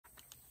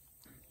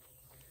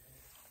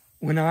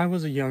When I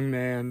was a young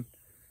man,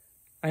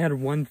 I had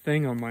one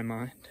thing on my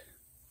mind: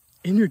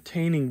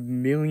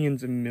 entertaining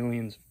millions and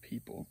millions of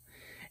people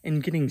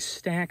and getting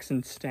stacks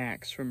and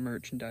stacks from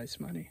merchandise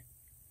money.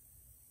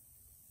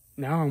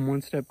 Now I'm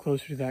one step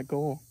closer to that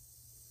goal.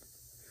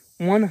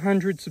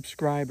 100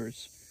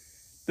 subscribers,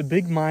 the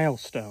big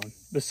milestone,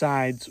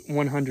 besides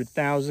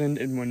 100,000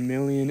 and 1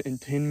 million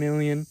and 10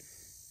 million.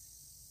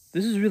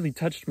 This has really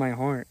touched my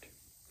heart.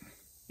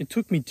 It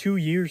took me 2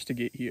 years to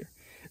get here,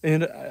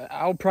 and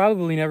I'll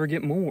probably never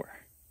get more.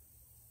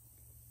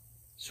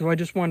 So I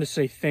just want to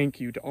say thank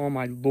you to all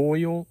my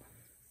loyal,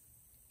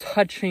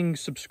 touching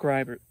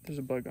subscribers. There's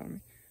a bug on me.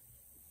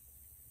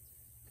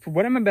 For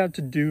what I'm about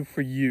to do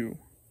for you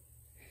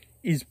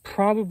is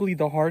probably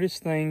the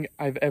hardest thing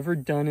I've ever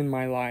done in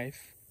my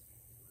life,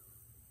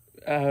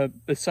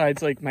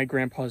 besides like my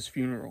grandpa's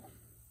funeral.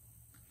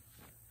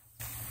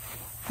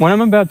 What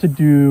I'm about to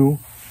do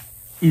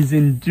is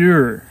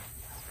endure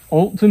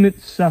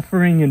ultimate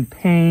suffering and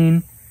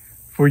pain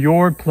for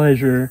your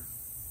pleasure,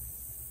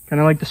 kind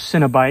of like the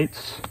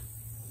Cenobites,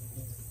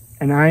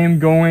 and I am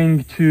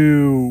going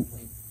to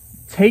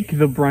take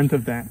the brunt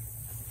of that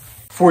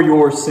for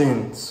your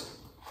sins.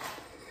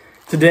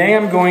 Today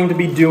I'm going to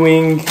be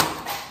doing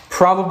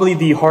probably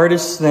the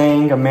hardest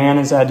thing a man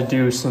has had to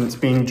do since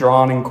being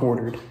drawn and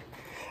quartered.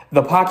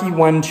 The Paqui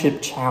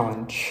 1-chip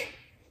challenge,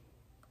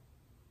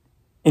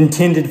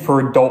 intended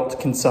for adult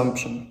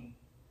consumption.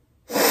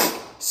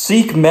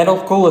 Seek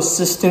medical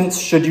assistance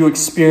should you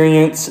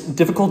experience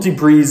difficulty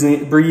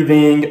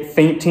breathing,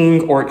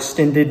 fainting, or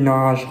extended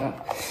nausea.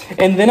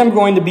 And then I'm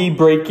going to be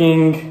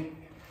breaking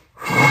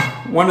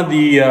one of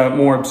the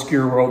more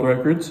obscure world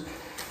records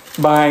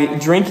by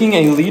drinking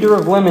a liter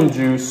of lemon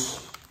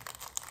juice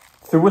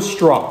through a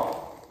straw.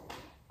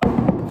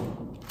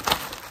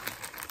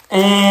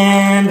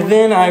 And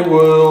then I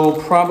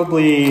will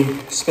probably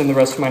spend the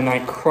rest of my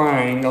night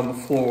crying on the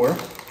floor.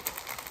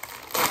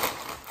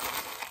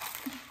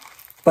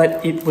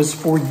 But it was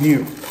for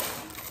you.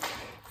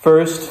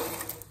 First,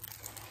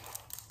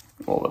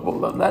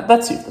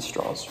 let's see if the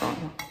straw is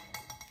strong.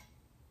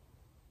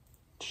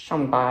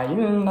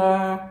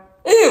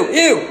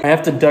 Ew! I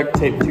have to duct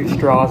tape 2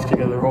 straws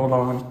together. Hold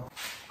on.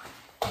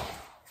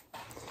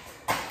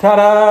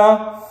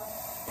 Ta-da!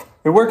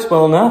 It works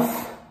well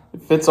enough.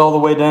 It fits all the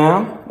way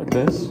down, like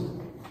this.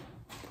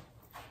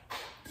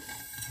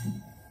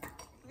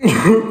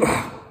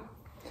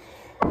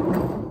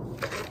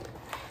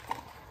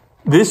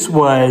 This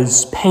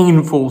was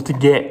painful to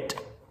get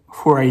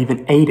before I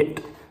even ate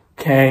it,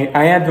 okay?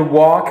 I had to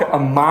walk a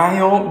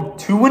mile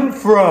to and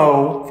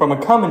fro from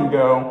a come and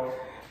go.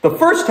 The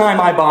first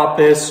time I bought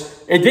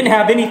this, it didn't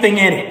have anything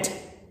in it.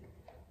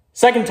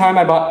 Second time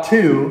I bought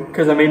 2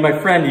 because I made my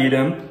friend eat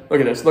them. Look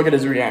at this, look at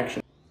his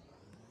reaction.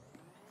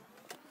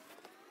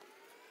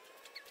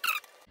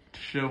 To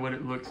show what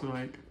it looks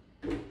like.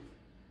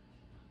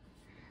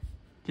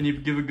 Can you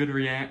give a good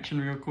reaction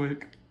real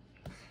quick?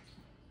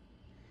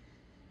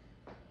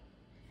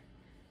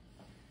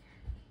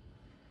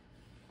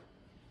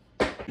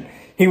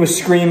 He was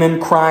screaming,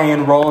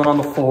 crying, rolling on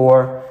the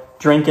floor,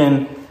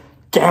 drinking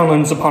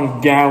gallons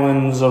upon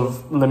gallons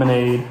of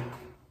lemonade.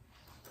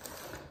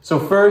 So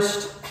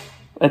first,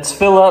 let's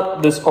fill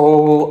up this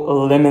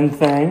old lemon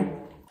thing.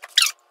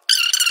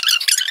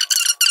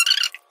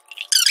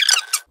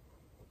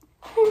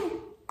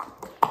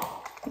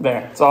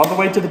 There, it's all the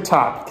way to the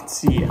top. You can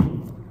see it.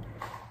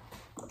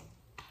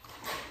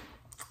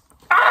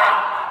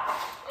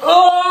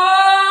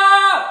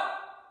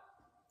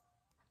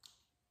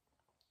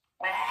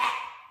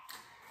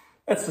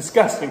 That's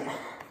disgusting.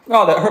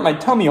 Oh, that hurt my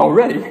tummy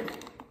already.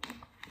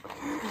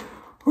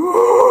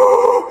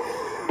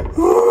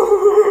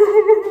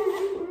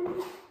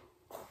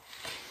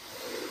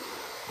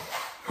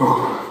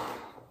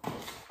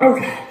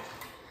 Okay.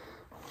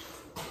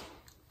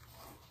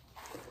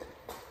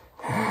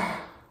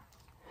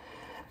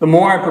 The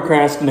more I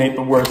procrastinate,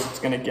 the worse it's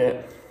gonna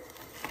get.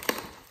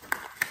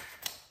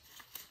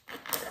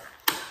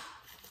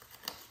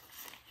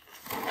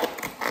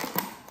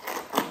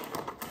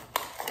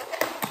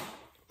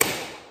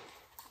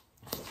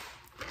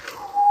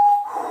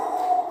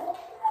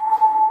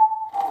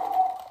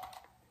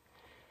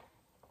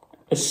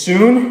 As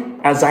soon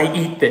as I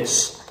eat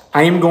this,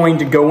 I am going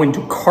to go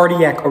into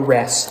cardiac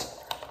arrest.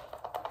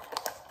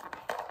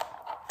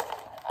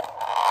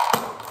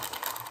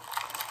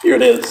 Here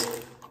it is.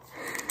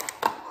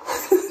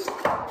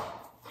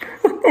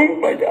 Oh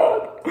my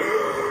God.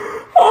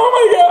 Oh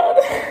my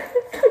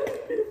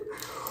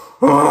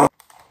God.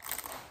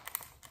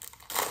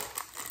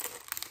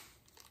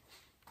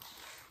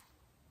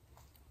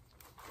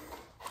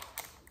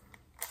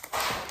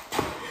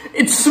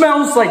 It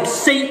smells like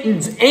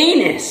Satan's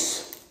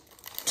anus.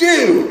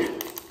 Dude!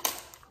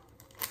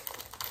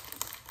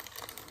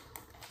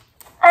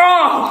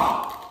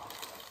 Oh!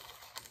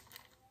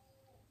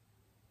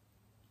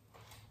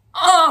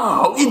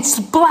 Oh, it's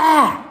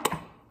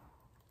black!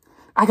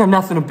 I got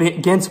nothing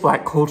against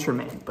black culture,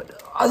 man,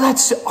 but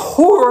that's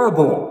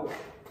horrible.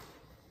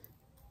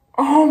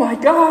 Oh my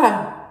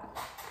God.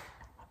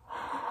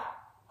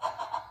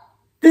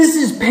 This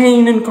is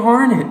pain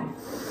incarnate.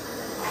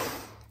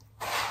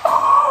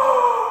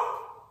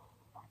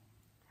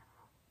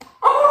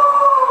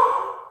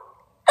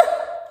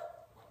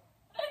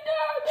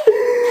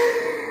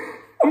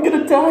 I'm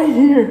gonna die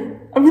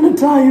here. I'm gonna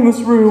die in this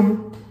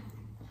room.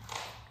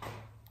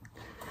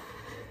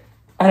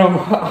 I don't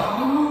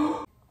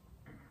know.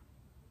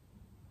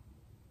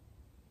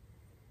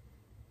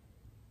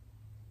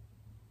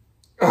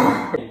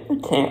 I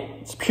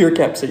can't. It's pure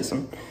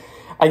capsaicin.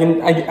 I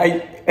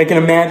can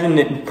imagine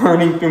it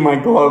burning through my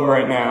glove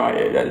right now.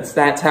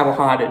 That's how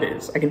hot it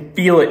is. I can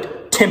feel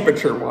it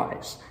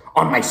temperature-wise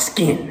on my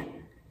skin.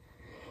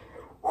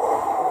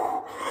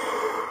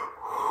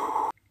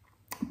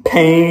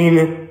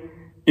 Pain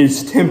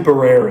is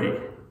temporary.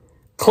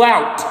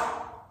 Clout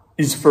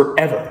is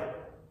forever.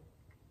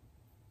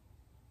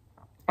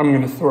 I'm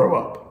gonna throw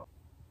up.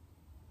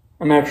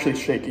 I'm actually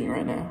shaking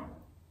right now.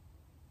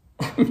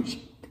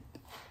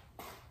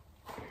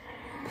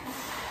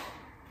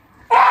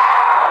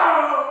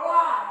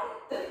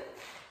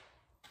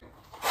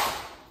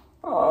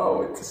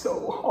 Oh, it's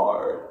so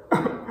hard.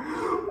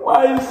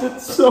 Why is it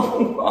so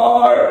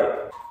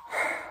hard?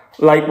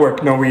 Light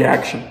work, no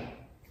reaction.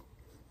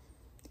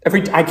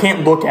 I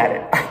can't look at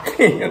it. I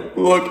can't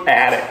look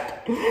at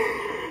it.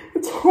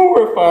 It's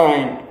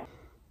horrifying.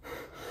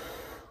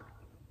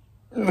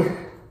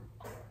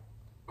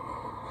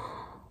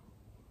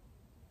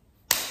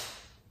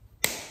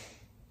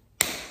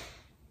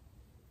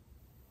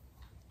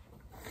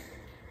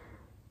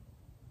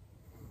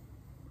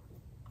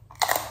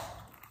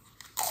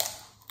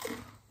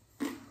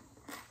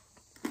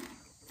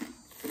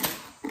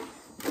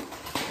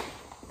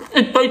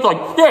 It tastes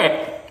like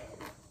shit.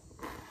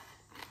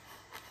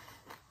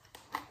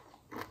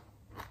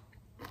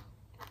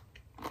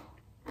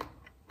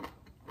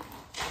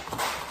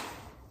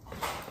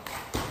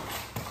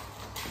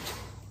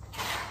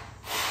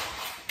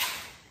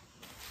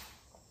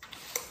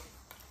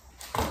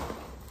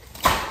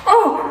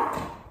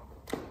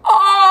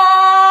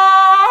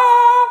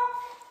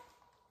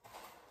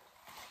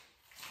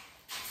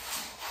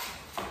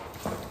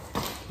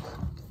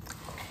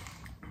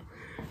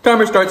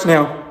 Timer starts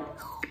now.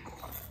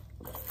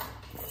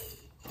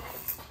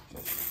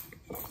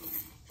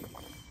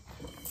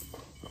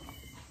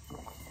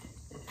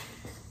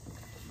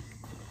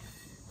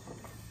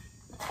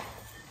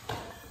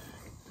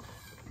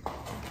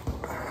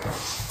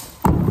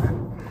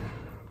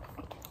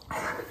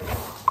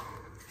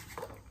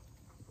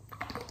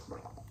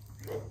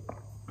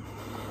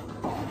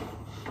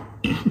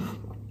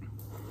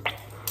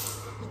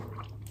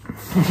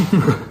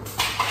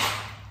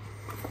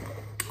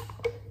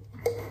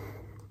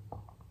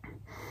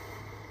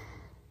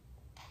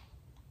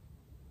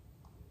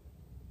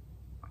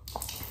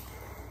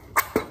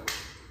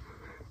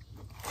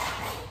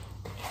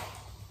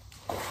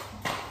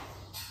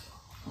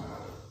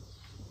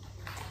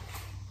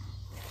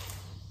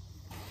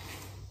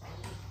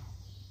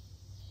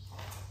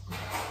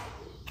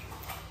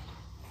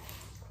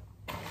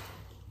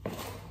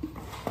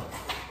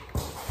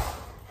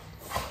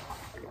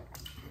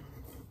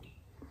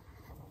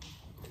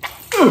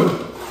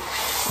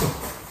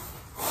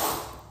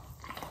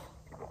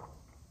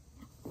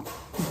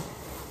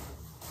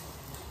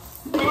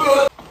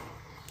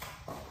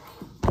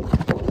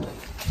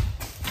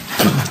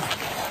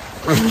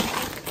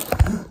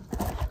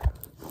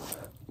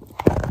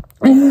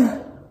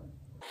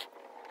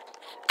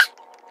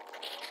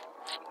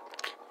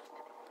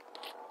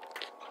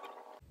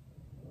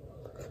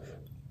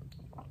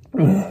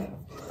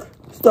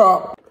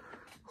 Stop.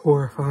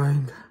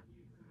 Horrifying.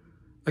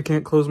 I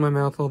can't close my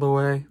mouth all the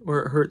way or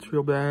it hurts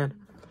real bad.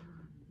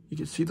 You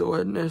can see the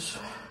wetness.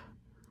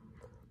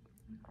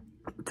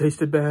 It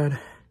tasted bad.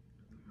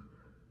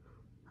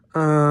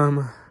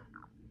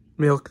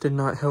 Milk did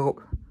not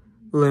help.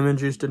 Lemon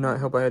juice did not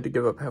help. I had to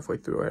give up halfway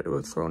through. I had to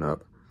have thrown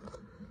up.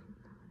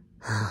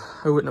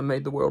 I wouldn't have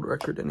made the world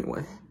record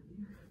anyway.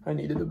 I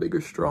needed a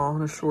bigger straw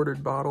and a shorter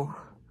bottle.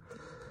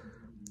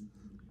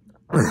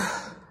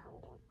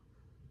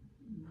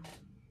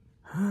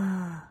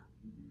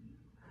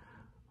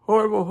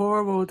 Horrible,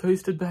 horrible. It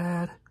tasted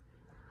bad.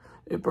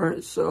 It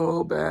burnt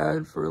so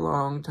bad for a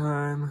long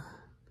time.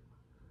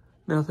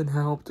 Nothing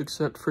helped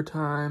except for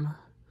time.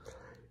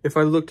 If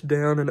I looked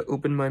down and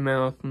opened my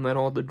mouth and let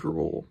all the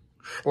drool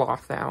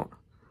slough out,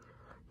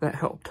 that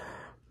helped.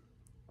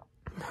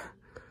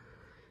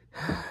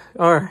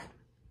 Alright.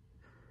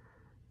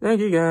 Thank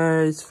you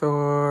guys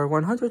for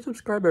 100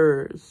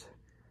 subscribers.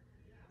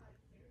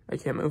 I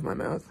can't move my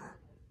mouth.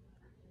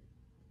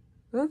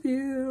 Love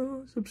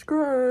you.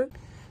 Subscribe.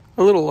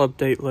 A little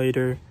update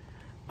later.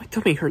 My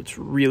tummy hurts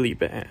really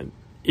bad.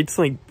 It's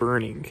like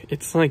burning.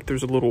 It's like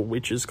there's a little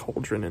witch's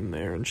cauldron in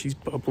there and she's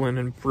bubbling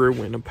and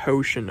brewing a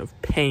potion of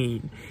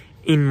pain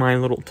in my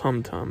little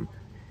tum-tum.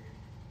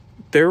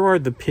 There are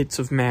the pits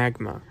of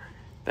magma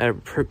that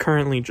are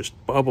currently just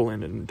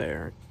bubbling in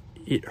there.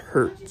 It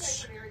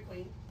hurts.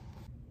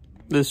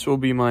 This will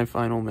be my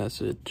final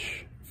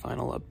message,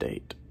 final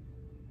update.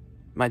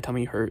 My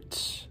tummy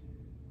hurts.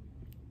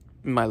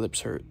 My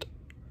lips hurt.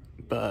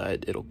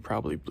 but it'll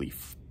probably be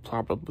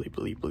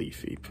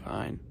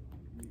fine.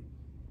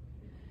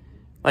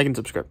 Like and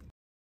subscribe.